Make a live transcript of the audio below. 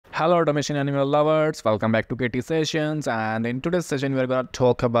Hello Automation Anywhere lovers, welcome back to KT Sessions, and in today's session we're going to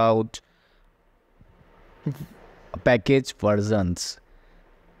talk about package versions.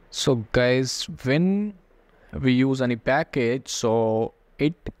 So guys, when we use any package, so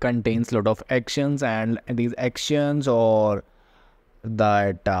it contains a lot of actions, and these actions or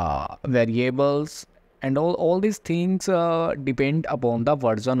that variables and all these things depend upon the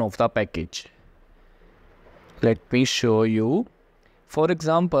version of the package. Let me show you. For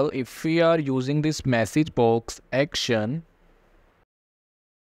example, if we are using this message box action,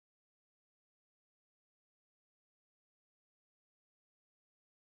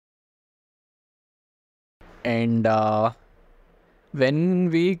 and when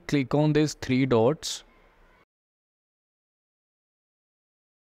we click on these three dots,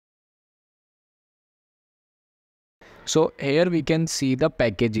 so here we can see the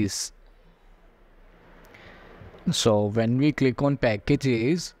packages. So when we click on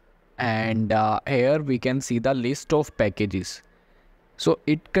packages, and here we can see the list of packages. So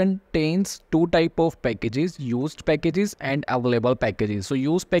it contains two type of packages: used packages and available packages. So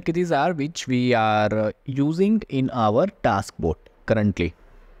used packages are which we are using in our taskboard currently.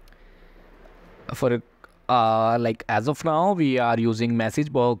 For like as of now, we are using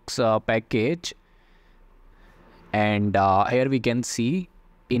message box package, and here we can see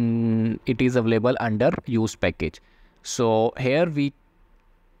it is available under used package. So here we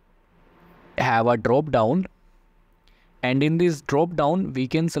have a drop down, and in this drop down we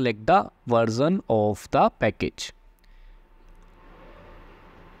can select the version of the package.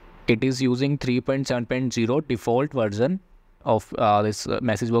 It is using 3.7.0 default version of this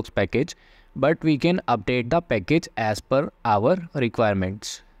message box package, but we can update the package as per our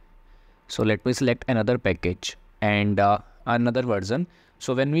requirements. So let me select another package and another version.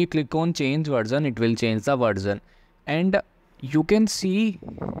 So when we click on change version, it will change the version, and you can see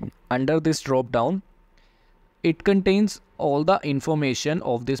under this drop down it contains all the information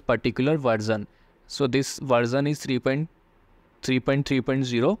of this particular version. So this version is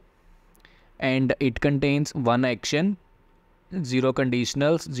 3.3.0, and it contains one action, 0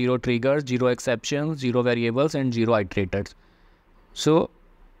 conditionals, 0 triggers, 0 exceptions, 0 variables, and 0 iterators. So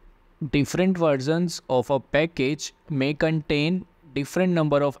different versions of a package may contain different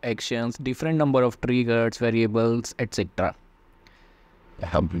number of actions, different number of triggers, variables, etc.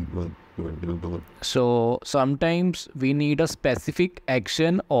 So sometimes we need a specific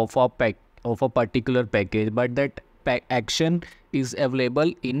action of a particular package, but that action is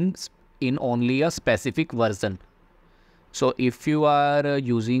available in only a specific version. So if you are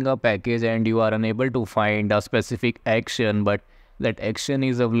using a package and you are unable to find a specific action, but that action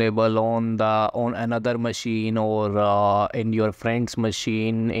is available on another machine, or in your friend's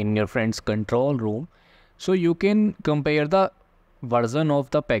machine, in your friend's control room, so you can compare the version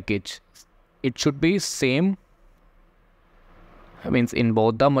of the package. It should be same, means in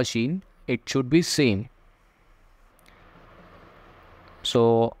both the machine it should be same.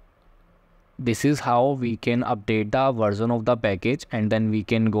 So this is how we can update the version of the package, and then we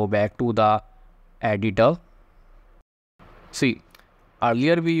can go back to the editor. See,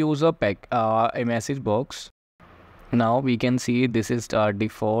 earlier we use a message box. Now we can see this is the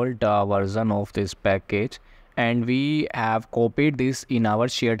default version of this package, and we have copied this in our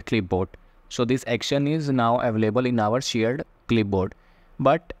shared clipboard. So this action is now available in our shared clipboard,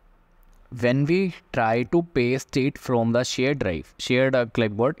 but when we try to paste it from the shared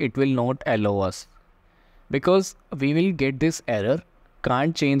clipboard, it will not allow us, because we will get this error: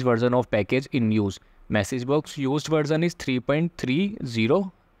 can't change version of package in use. Message box used version is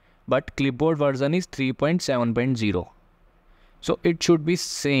 3.30, but clipboard version is 3.7.0. so it should be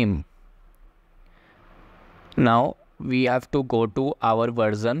same. Now we have to go to our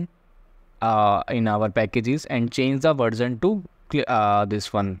version in our packages and change the version to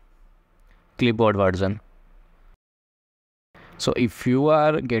this one, clipboard version. So if you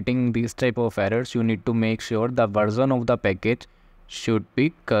are getting these type of errors, you need to make sure the version of the package should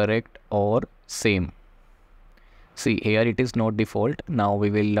be correct or same. See, here it is not default. Now we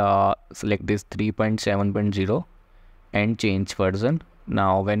will select this 3.7.0 and change version.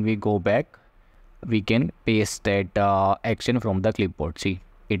 Now when we go back, we can paste that action from the clipboard. See,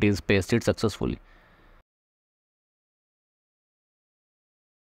 it is pasted successfully.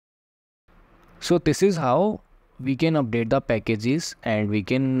 So this is how we can update the packages, and we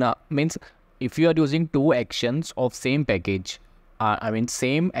can means if you are using two actions of same package,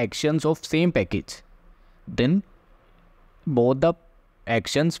 same actions of same package, then both the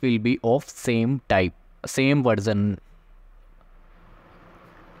actions will be of same type, same version.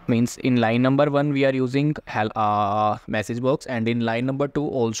 Means in line number 1 we are using message box, and in line number 2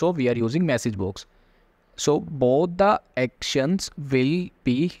 also we are using message box. So both the actions will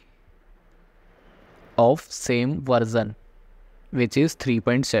be of same version, which is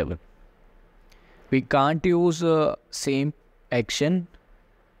 3.7. We can't use same action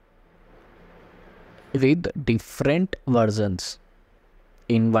with different versions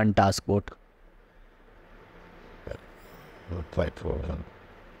in one task board.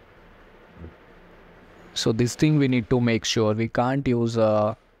 So this thing we need to make sure we can't use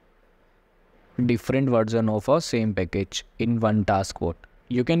a different version of a same package in one task board.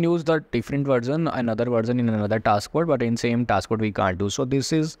 You can use the different version, another version in another task board, but in same task board we can't do. So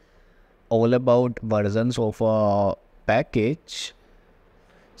this is all about versions of a package.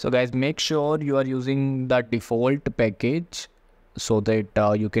 So guys, make sure you are using the default package so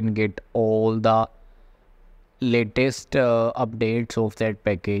that you can get all the latest updates of that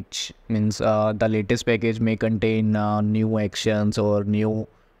package. Means the latest package may contain new actions or new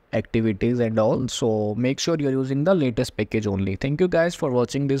activities and all. So make sure you're using the latest package only. Thank you guys for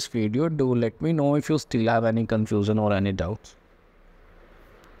watching this video. Do let me know if you still have any confusion or any doubts.